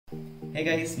Hey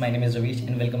guys, my name is Ravish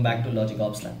and welcome back to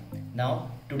LogicOps Lab.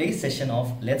 Now, today's session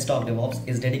of Let's Talk DevOps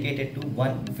is dedicated to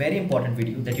one very important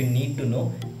video that you need to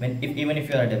know even if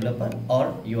you are a developer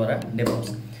or you are a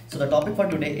DevOps. So the topic for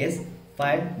today is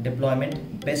 5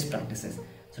 deployment best practices.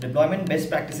 So deployment best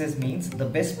practices means the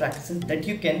best practices that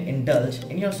you can indulge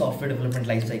in your software development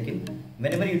lifecycle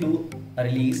whenever you do a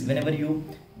release, whenever you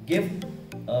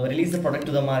release the product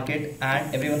to the market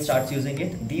and everyone starts using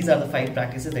it. These are the 5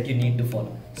 practices that you need to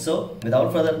follow. So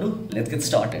without further ado, let's get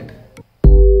started.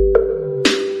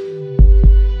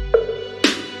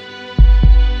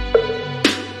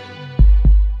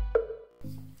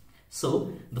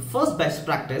 So the first best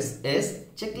practice is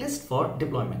checklist for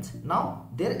deployments. Now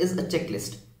there is a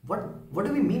checklist. What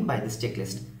do we mean by this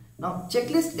checklist? Now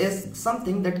checklist is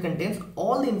something that contains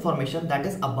all the information that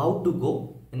is about to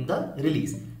go in the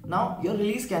release. Now your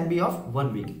release can be of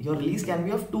 1 week, your release can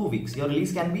be of 2 weeks, your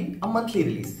release can be a monthly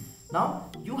release. Now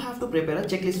you have to prepare a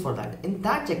checklist for that. In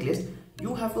that checklist,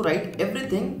 you have to write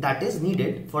everything that is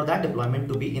needed for that deployment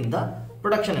to be in the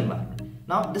production environment.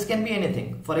 Now this can be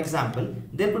anything. For example,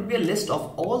 there could be a list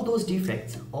of all those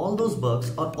defects, all those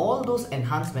bugs or all those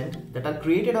enhancements that are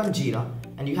created on Jira,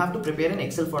 and you have to prepare an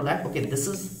Excel for that. Okay, this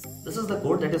is the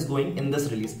code that is going in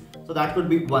this release. So that could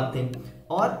be one thing.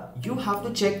 Or you have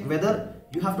to check whether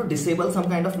you have to disable some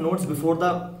kind of nodes before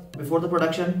the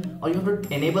production, or you have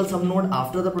to enable some node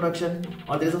after the production,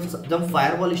 or there is some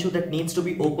firewall issue that needs to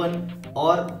be open,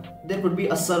 or there could be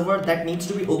a server that needs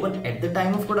to be open at the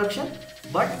time of production,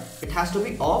 but it has to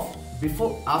be off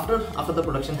after the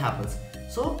production happens.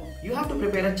 So you have to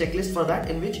prepare a checklist for that,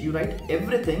 in which you write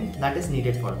everything that is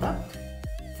needed for the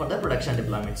production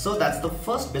deployment. So that's the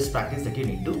first best practice that you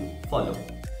need to follow.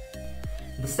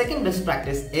 The second best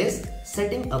practice is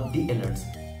setting up the alerts.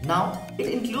 Now it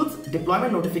includes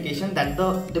deployment notification that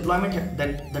the deployment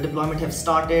has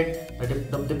started,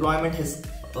 the deployment is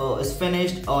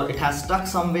finished, or it has stuck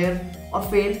somewhere or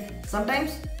failed.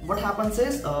 Sometimes what happens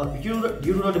is you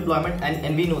do a deployment,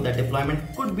 and we know that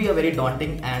deployment could be a very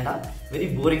daunting and a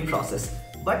very boring process,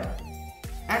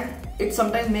 and it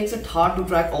sometimes makes it hard to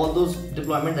track all those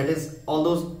deployment that is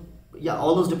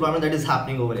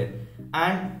happening over it.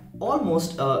 And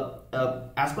almost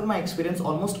as per my experience,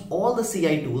 almost all the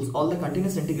CI tools, all the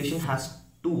continuous integration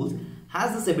tools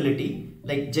has this ability,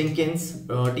 like Jenkins,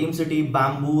 TeamCity,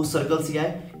 Bamboo, Circle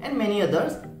CI, and many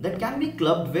others, that can be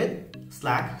clubbed with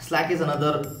Slack. Slack is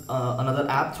another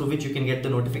app through which you can get the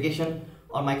notification,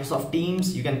 or Microsoft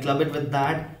Teams, you can club it with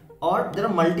that. Or there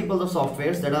are multiple of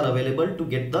softwares that are available to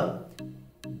get the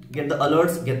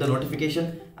alerts, get the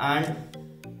notification. And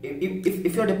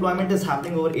if your deployment is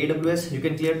happening over AWS, you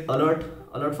can create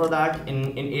alert for that.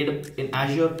 In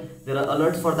Azure, there are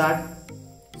alerts for that.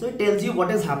 So it tells you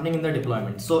what is happening in the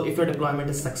deployment. So if your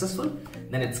deployment is successful,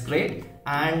 then it's great.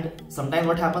 And sometimes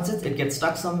what happens is it gets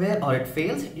stuck somewhere or it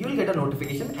fails, you'll get a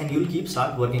notification and you'll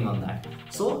start working on that.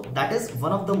 So that is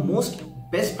one of the most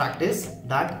best practice,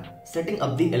 that setting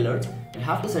up the alerts. You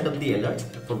have to set up the alerts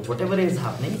for whatever is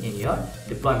happening in your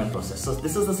deployment process. So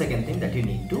this is the second thing that you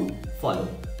need to follow.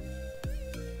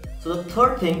 So the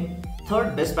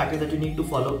third best practice that you need to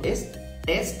follow is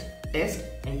test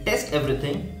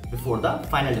everything before the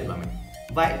final deployment.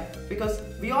 Why? Because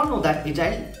we all know that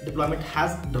agile deployment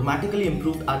has dramatically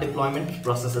improved our deployment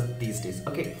processes these days.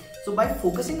 Okay, so by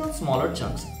focusing on smaller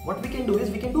chunks, what we can do is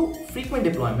we can do frequent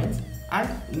deployments and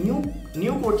new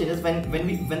code changes. When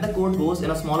the code goes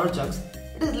in a smaller chunks,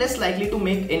 it is less likely to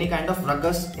make any kind of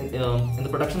ruckus in the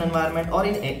production environment or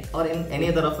in any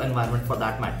other environment for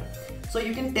that matter. So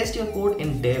you can test your code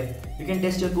in dev, you can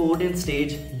test your code in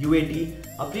stage, UAT,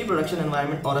 a pre-production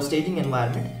environment or a staging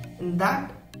environment. In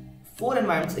that 4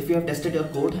 environments, if you have tested your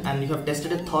code and you have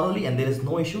tested it thoroughly and there is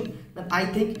no issue, then I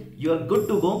think you are good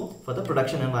to go for the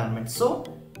production environment. So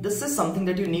this is something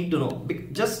that you need to know.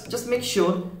 Just make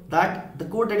sure that the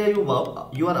code that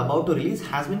you are about to release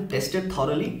has been tested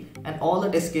thoroughly, and all the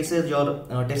test cases your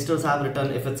testers have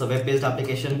written. If it's a web-based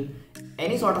application,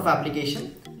 any sort of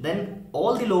application, then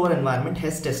all the lower environment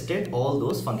has tested all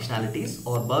those functionalities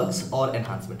or bugs or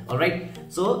enhancement. Alright,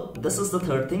 so this is the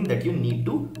third thing that you need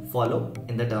to follow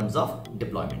in the terms of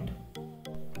deployment.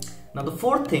 Now the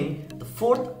fourth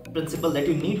principle that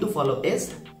you need to follow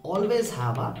is always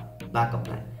have a backup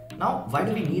plan. Now why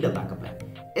do we need a backup plan?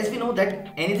 As we know that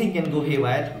anything can go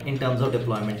haywire in terms of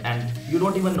deployment, and you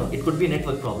don't even know. It could be a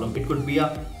network problem, it could be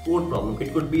a code problem,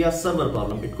 it could be a server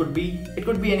problem, it could be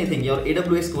anything. Your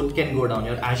AWS code can go down,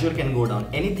 your Azure can go down,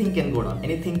 anything can go down,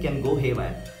 anything can go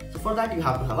haywire. So for that you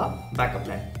have to have a backup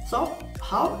plan. So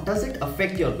how does it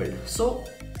affect your build? So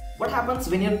what happens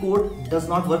when your code does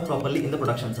not work properly in the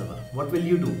production server? What will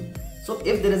you do? So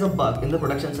if there is a bug in the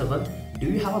production server, do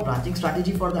you have a branching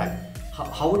strategy for that?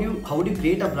 How would you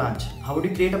create a branch? How would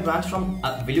you create a branch from?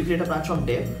 Will you create a branch from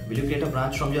dev? Will you create a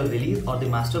branch from your release or the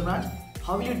master branch?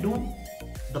 How will you do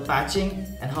the patching,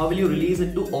 and how will you release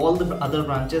it to all the other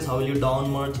branches? How will you down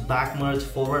merge, back merge,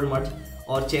 forward merge,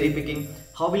 or cherry picking?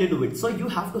 How will you do it? So you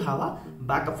have to have a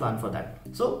backup plan for that.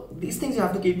 So these things you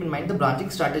have to keep in mind. The branching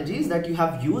strategies that you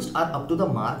have used are up to the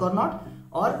mark or not,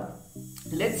 or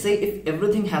let's say if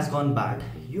everything has gone bad,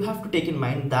 you have to take in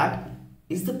mind that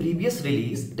is the previous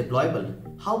release deployable?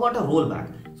 How about a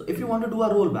rollback? So if you want to do a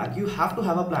rollback, you have to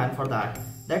have a plan for that,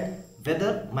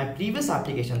 whether my previous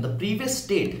application, the previous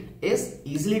state is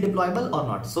easily deployable or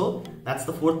not. So that's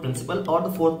the fourth principle or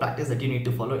the fourth practice that you need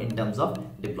to follow in terms of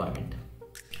deployment.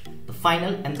 The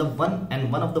final and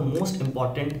one of the most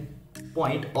important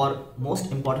point or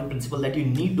most important principle that you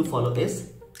need to follow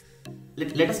is,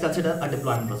 let us consider a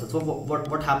deployment process. So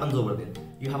what happens over there?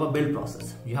 You have a build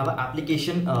process, you have an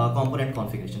application component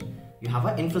configuration, you have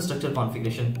an infrastructure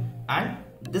configuration, and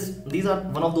these are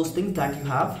one of those things that you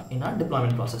have in a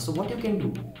deployment process. So what you can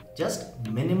do, just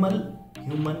minimal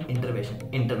human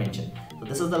intervention. So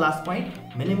this is the last point,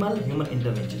 minimal human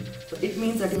intervention. So it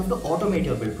means that you have to automate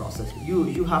your build process.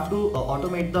 You have to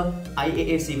automate the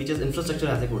IaaC, which is infrastructure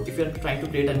as a code. If you're trying to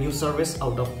create a new service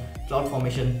out of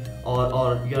CloudFormation,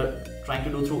 or you're trying to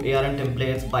do through ARM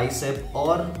templates, Bicep,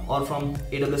 or from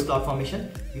AWS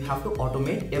CloudFormation, you have to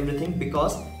automate everything,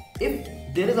 because if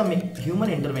there is a human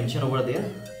intervention over there,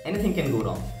 anything can go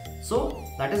wrong. So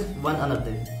that is one another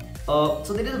thing.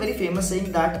 So there is a very famous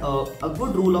saying that a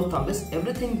good rule of thumb is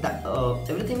everything that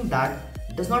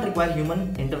does not require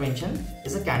human intervention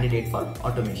is a candidate for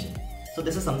automation. So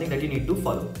this is something that you need to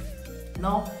follow.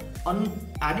 Now, on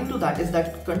adding to that is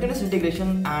that continuous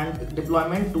integration and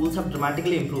deployment tools have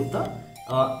dramatically improved the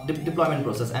deployment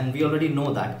process, and we already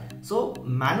know that. So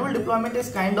manual deployment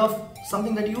is kind of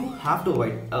something that you have to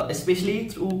avoid, especially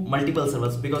through multiple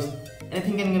servers, because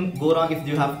anything can go wrong if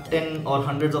you have 10 or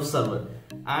hundreds of servers,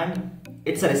 and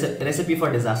it's a recipe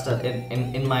for disaster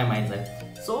in my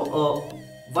mindset. So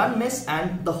one miss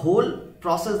and the whole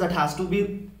process that has to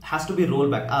be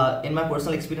rolled back. In my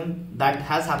personal experience, that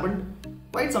has happened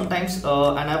quite sometimes,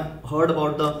 and I've heard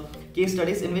about the case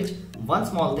studies in which one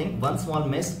small thing, one small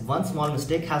miss, one small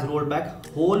mistake has rolled back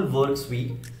whole work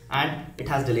suite, and it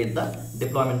has delayed the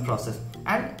deployment process.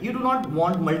 And you do not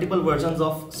want multiple versions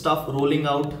of stuff rolling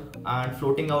out and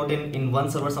floating out in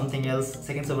one server something else,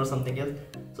 second server something else.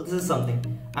 So this is something.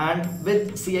 And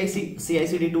with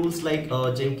CI/CD tools like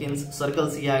Jenkins, Circle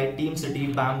CI,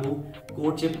 TeamCity, Bamboo,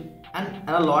 CodeShip, and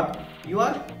a lot, you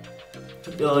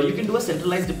can do a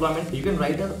centralized deployment. You can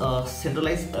write a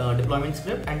centralized deployment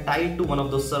script and tie it to one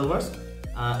of those servers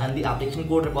and the application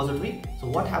code repository. So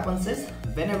what happens is,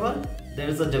 whenever there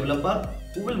is a developer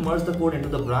who will merge the code into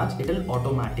the branch, it will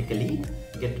automatically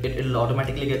get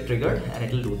triggered and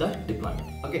it will do the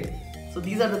deployment. Okay, so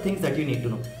these are the things that you need to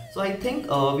know. So I think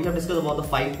we have discussed about the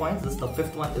 5 points. The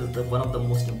fifth one is one of the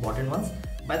most important ones.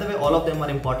 By the way, all of them are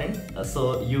important.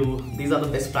 These are the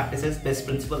best practices, best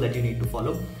principles that you need to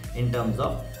follow in terms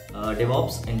of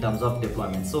DevOps, in terms of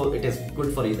deployment. So it is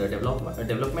good for either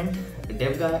development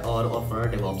dev guy or for a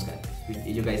DevOps guy.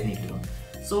 You guys need to know.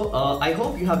 So I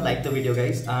hope you have liked the video,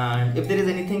 guys, and if there is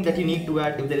anything that you need to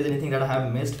add, if there is anything that I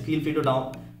have missed, feel free to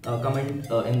comment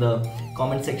in the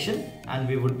comment section, and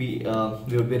we would be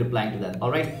replying to that.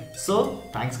 All right, so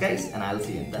thanks guys, and I'll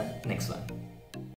see you in the next one.